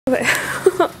Okay.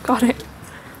 Got it.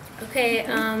 Okay,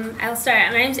 I'll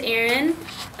start. My name's Erin.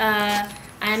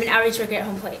 I'm an outreach worker at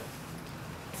Home Plate.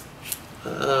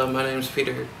 My name's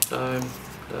Peter. I'm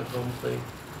at Home Plate,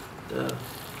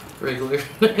 regular.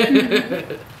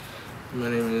 My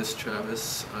name is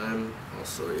Travis. I'm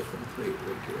also a Home Plate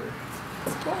regular.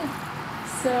 Okay.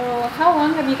 So, how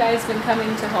long have you guys been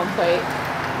coming to Home Plate?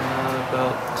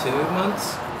 About 2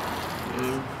 months.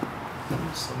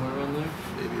 Somewhere around there.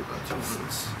 Maybe about 2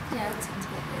 months. Yeah, that sounds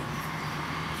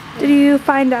good. Did you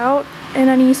find out in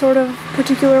any sort of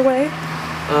particular way?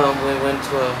 We went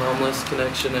to a homeless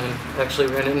connection and actually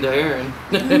ran into Aaron.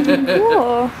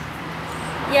 Cool.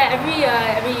 Yeah, every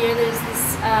year there's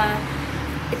this.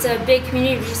 It's a big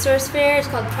community resource fair. It's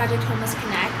called Project Homeless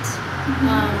Connect.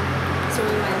 So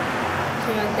we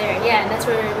went there. Yeah, and that's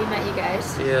where we met you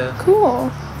guys. Yeah.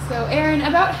 Cool. So, Erin,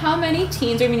 about how many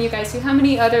teens, you guys, how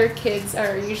many other kids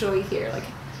are usually here? Like,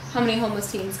 how many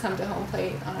homeless teens come to Home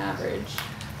Plate on average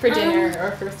for dinner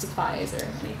or for supplies or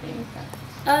anything?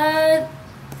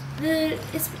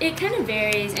 It kind of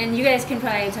varies, and you guys can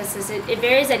probably attest this. It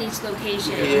varies at each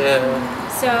location. Yeah.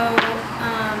 So,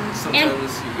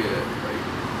 sometimes you get like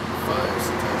 5,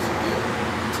 sometimes you get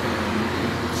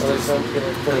 10. Other times you get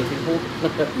like 20 people.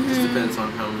 It just depends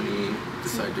on how many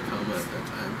decide to come at that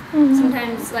time.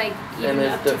 sometimes like even And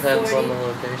up it to depends 40. on the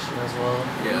location as well.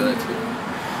 Yeah, that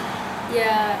too.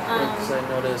 Yeah. Because I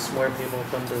notice more people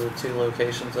come to the 2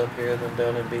 locations up here than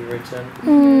down in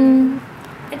Beaverton.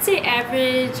 I'd say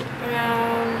average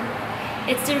around,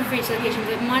 it's different for each location,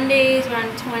 but Mondays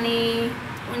around 20,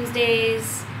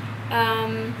 Wednesdays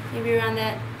maybe around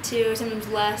that too, sometimes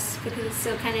less because it's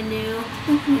still kind of new.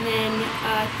 And then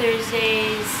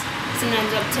Thursdays,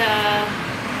 sometimes up to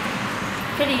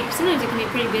sometimes it can be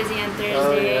pretty busy on Thursdays.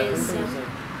 Oh yeah, I think So there was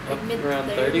up around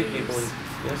 30 people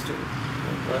yesterday,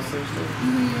 last Thursday.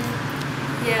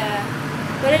 Yeah,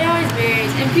 but it always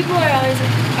varies, and people are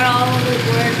all over the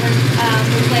board.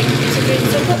 With like,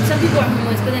 some people are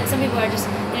homeless, but then some people are just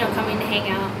coming to hang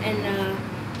out and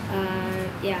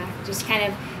yeah, just kind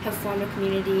of have formed a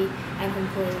community at Home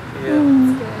Plate. Yeah.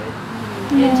 That's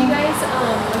good. And do you guys,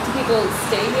 do people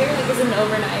stay here? Like, is it an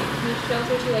overnight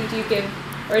shelter too? Like, do you give,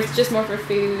 or it's just more for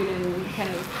food and kind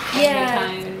of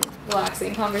time,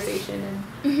 relaxing conversation?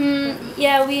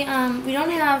 Yeah, we don't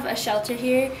have a shelter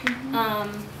here,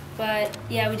 but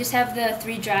yeah, we just have the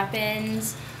 3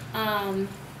 drop-ins from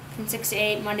 6 to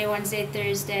 8, Monday, Wednesday,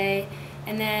 Thursday,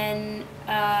 and then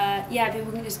yeah,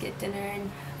 people can just get dinner and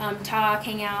talk,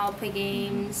 hang out, play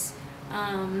games.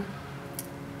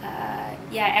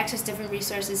 Yeah, access different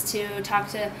resources too. Talk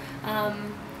to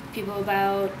people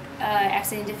about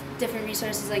accessing different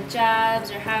resources like jobs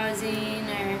or housing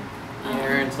or.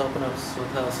 Aaron's helping us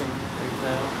with housing right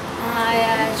now.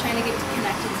 Yeah, trying to get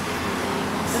connected to different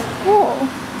things. Cool.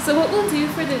 So what we'll do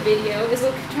for the video is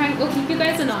we'll keep you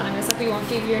guys anonymous. Like, we won't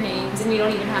give your names, and we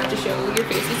don't even have to show your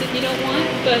faces if you don't want.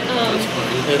 But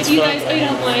if you guys, you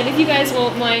don't mind, if you guys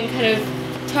won't mind, kind of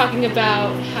talking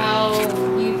about how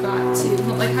you got to,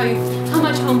 like how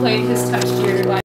much Home Plate has touched your life.